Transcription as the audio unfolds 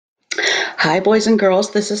Hi, boys and girls.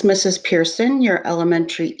 This is Mrs. Pearson, your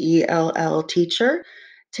elementary ELL teacher.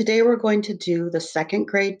 Today we're going to do the second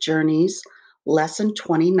grade Journeys Lesson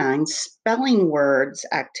 29 Spelling Words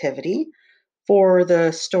activity for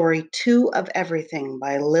the story Two of Everything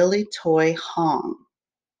by Lily Toy Hong.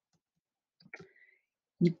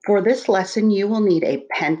 For this lesson, you will need a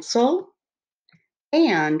pencil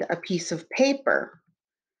and a piece of paper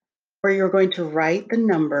where you're going to write the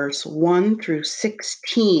numbers 1 through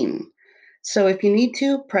 16. So if you need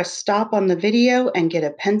to, press stop on the video and get a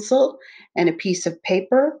pencil and a piece of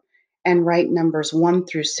paper and write numbers 1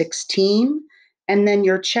 through 16. And then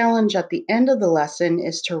your challenge at the end of the lesson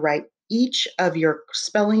is to write each of your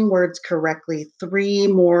spelling words correctly 3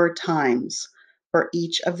 more times for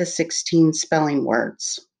each of the 16 spelling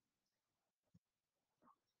words.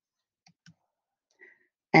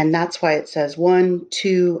 And that's why it says 1,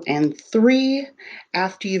 2, and 3.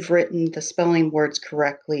 After you've written the spelling words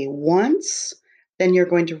correctly once, then you're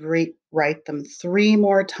going to write them 3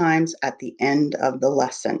 more times at the end of the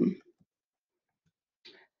lesson.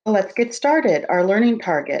 Let's get started. Our learning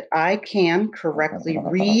target. I can correctly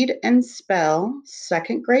read and spell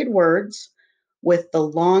second grade words with the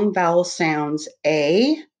long vowel sounds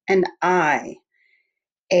A and I.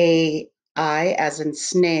 A-I as in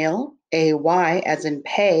snail, A-Y as in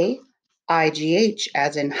pay, I-G-H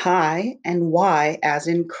as in high, and Y as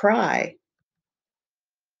in cry.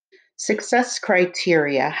 Success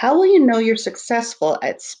criteria. How will you know you're successful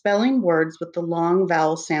at spelling words with the long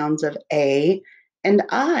vowel sounds of A and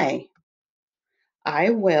I? I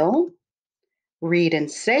will read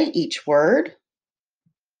and say each word.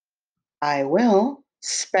 I will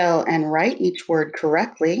spell and write each word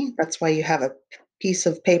correctly. That's why you have a piece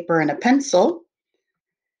of paper and a pencil.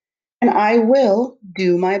 And I will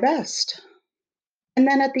do my best. And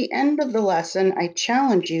then at the end of the lesson, I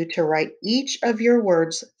challenge you to write each of your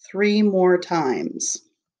words 3 more times.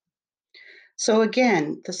 So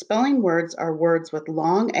again, the spelling words are words with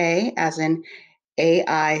long A, as in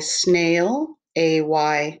A-I snail,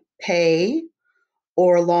 A-Y pay,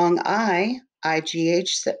 or long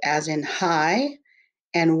I-G-H as in high,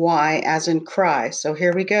 and Y as in cry. So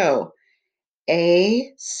here we go.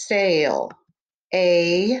 A sail,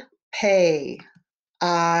 A pay,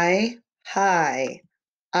 I high,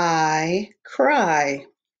 I cry.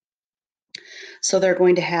 So they're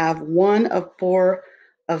going to have one of 4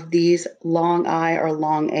 of these long I or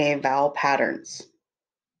long A vowel patterns.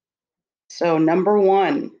 So number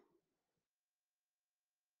 1,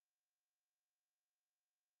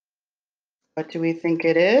 what do we think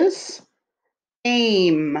it is?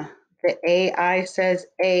 Aim. The AI says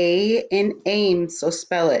A in aim, so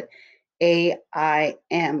spell it.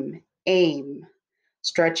 A-I-M, aim.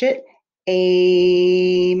 Stretch it,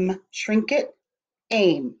 aim. Shrink it,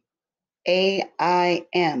 aim.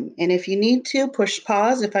 A-I-M. And if you need to, push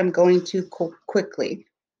pause if I'm going too quickly.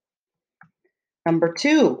 Number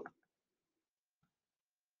 2.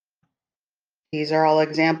 These are all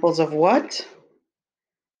examples of what?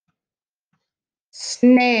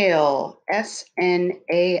 Snail. S-N-A-I-L.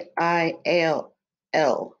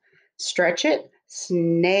 Stretch it.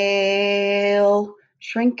 Snail.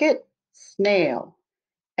 Shrink it. Snail.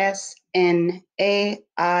 S-N-A-I-L.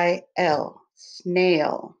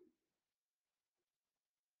 Snail.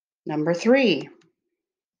 Number 3.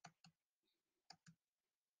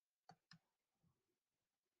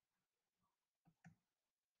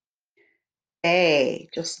 Bay,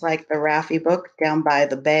 just like the Raffi book Down by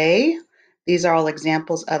the Bay. These are all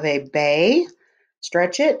examples of a bay.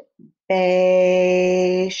 Stretch it,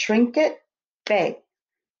 bay. Shrink it, bay.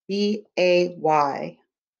 B-A-Y,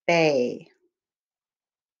 bay.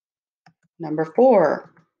 Number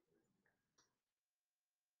 4.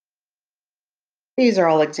 These are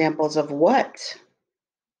all examples of what?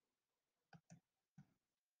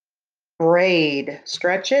 Braid.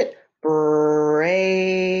 Stretch it,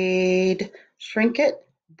 braid. Shrink it,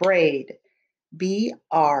 braid.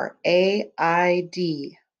 B-R-A-I-D,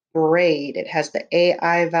 braid. It has the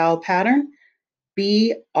A-I vowel pattern.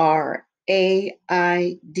 B-R-A-I-D,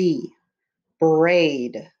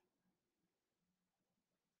 braid.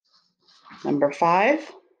 Number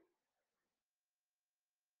 5.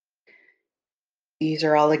 These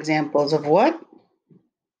are all examples of what?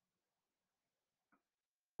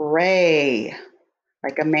 Ray,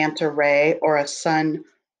 like a manta ray or a sun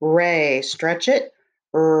ray. Stretch it,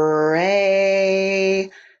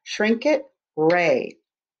 ray. Shrink it, ray.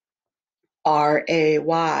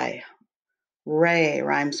 R-A-Y. Ray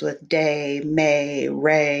rhymes with day, may,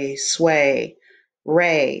 ray, sway,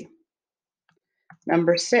 ray.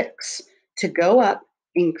 Number 6, to go up,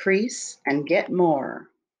 increase, and get more.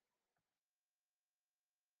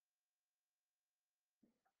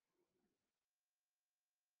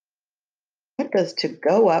 What does to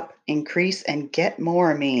go up, increase, and get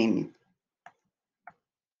more mean?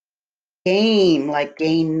 Gain, like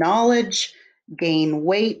gain knowledge, gain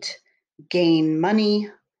weight, gain money,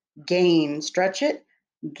 gain, stretch it,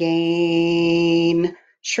 gain,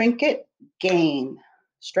 shrink it, gain,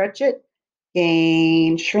 stretch it,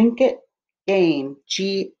 gain, shrink it, gain,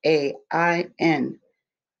 Gain,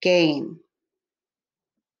 gain,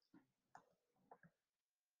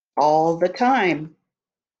 all the time.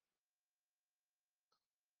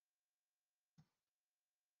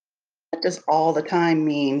 What does all the time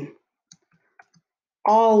mean?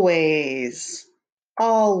 Always,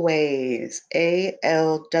 always, Always. It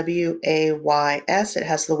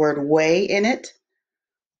has the word way in it.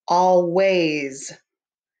 Always,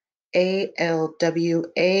 Always,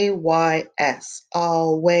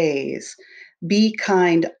 always. Be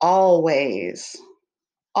kind always,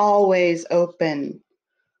 always open,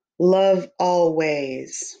 love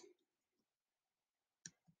always.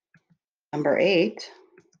 Number 8.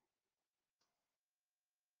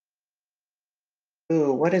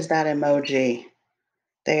 Ooh, what is that emoji?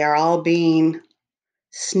 They are all being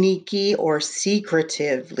sneaky or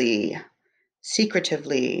secretively.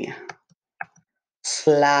 Secretively.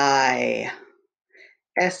 Sly.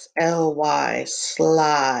 SLY.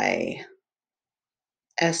 Sly.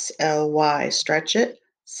 SLY. Stretch it.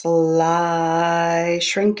 Sly.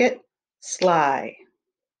 Shrink it. Sly.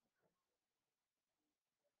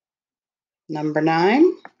 Number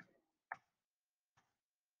 9.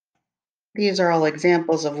 These are all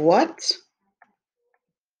examples of what?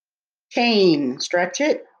 Chain. Stretch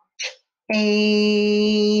it.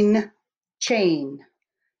 Chain. Chain.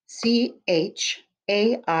 CHAIN.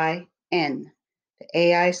 The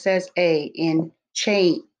AI says A in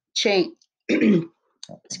chain. Chain.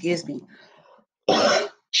 Excuse me.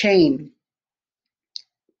 Chain.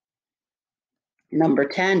 Number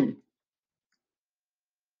 10.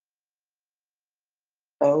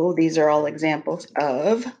 Oh, these are all examples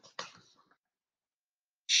of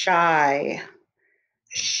shy.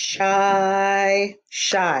 Shy.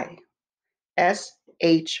 Shy.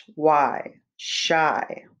 SHY.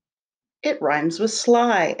 Shy. It rhymes with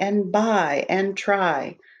sly and buy and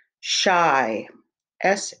try. Shy.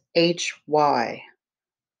 SHY.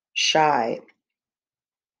 Shy.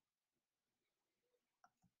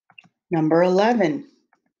 Number 11.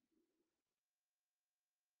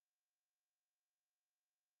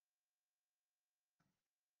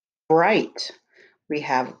 Bright. We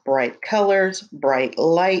have bright colors, bright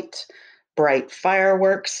light, bright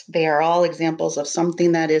fireworks. They are all examples of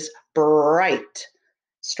something that is bright.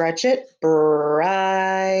 Stretch it.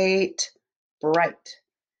 Bright. Bright.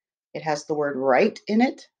 It has the word right in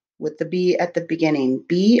it with the B at the beginning.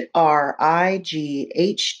 BRIGHT.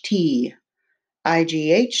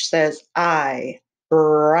 IGH says I.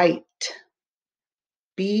 Bright.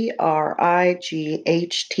 BRIGHT.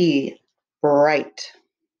 Bright.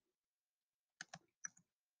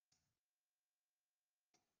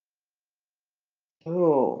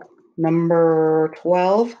 Oh, number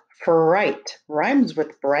 12, fright. Rhymes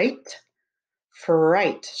with bright.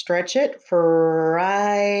 Fright. Stretch it.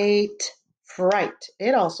 Fright. Fright.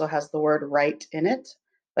 It also has the word right in it,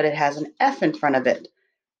 but it has an F in front of it.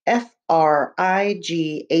 FRIGHT.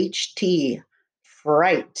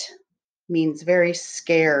 Fright means very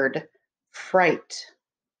scared. Fright.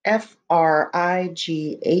 FRIGHT.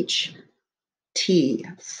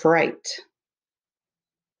 Fright.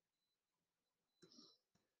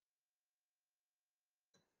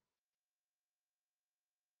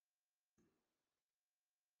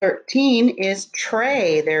 13 is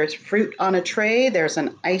tray. There's fruit on a tray. There's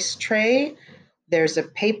an ice tray. There's a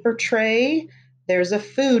paper tray. There's a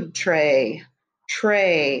food tray.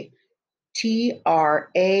 Tray.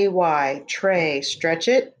 TRAY. Tray. Stretch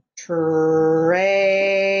it.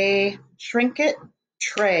 Tray. Shrink it.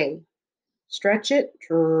 Tray. Stretch it.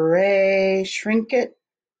 Tray. Shrink it.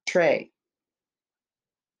 Tray.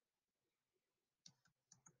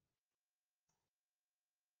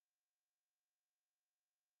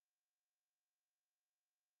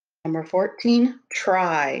 Number 14,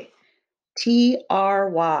 try.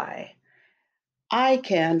 TRY. I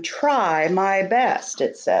can try my best,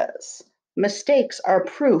 it says. Mistakes are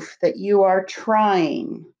proof that you are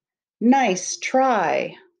trying. Nice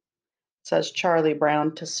try, says Charlie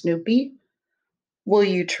Brown to Snoopy. Will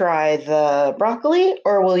you try the broccoli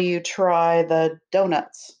or will you try the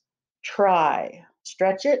donuts? Try.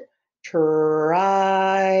 Stretch it.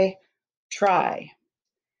 Try. Try.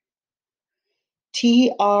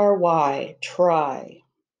 TRY. Try.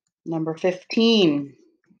 Number 15.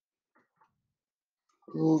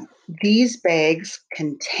 These bags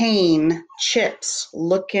contain chips.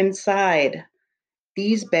 Look inside.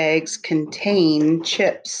 These bags contain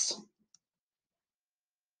chips.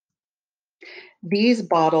 These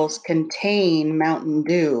bottles contain Mountain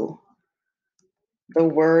Dew. The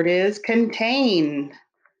word is contain.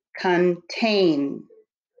 Contain.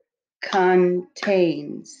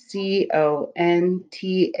 Contain. Contain.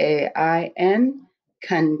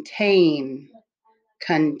 Contain.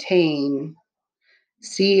 Contain.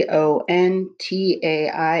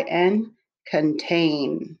 Contain.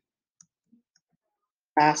 Contain.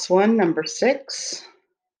 Last one, number 6.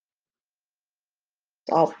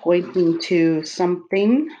 It's all pointing to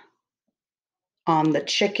something on the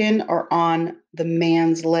chicken or on the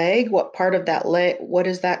man's leg. What part of that leg, what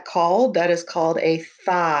is that called? That is called a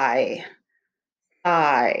thigh.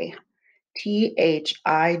 Thigh.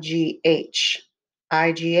 Thigh.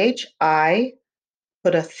 IGH. I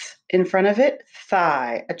put a th in front of it.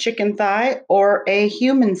 Thigh. A chicken thigh or a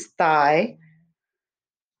human's thigh.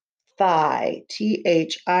 Thigh. Thigh.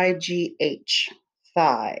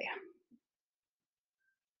 Thigh.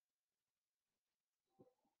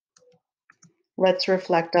 Let's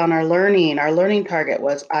reflect on our learning. Our learning target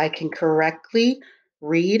was I can correctly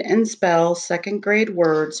read and spell second grade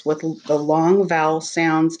words with the long vowel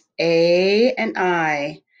sounds A and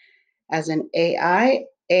I, as in AI,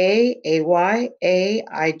 AY,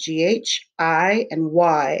 AIGH, I, and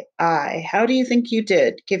Y, I. How do you think you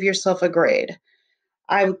did? Give yourself a grade.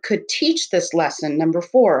 I could teach this lesson. Number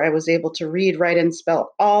 4, I was able to read, write, and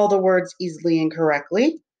spell all the words easily and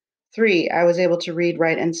correctly. 3, I was able to read,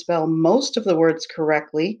 write, and spell most of the words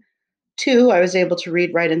correctly. 2, I was able to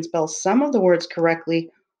read, write, and spell some of the words correctly.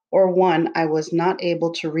 Or 1, I was not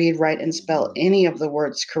able to read, write, and spell any of the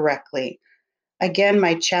words correctly. Again,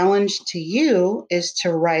 my challenge to you is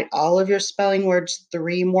to write all of your spelling words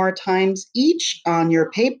 3 more times each on your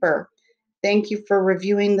paper. Thank you for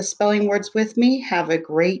reviewing the spelling words with me. Have a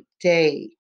great day.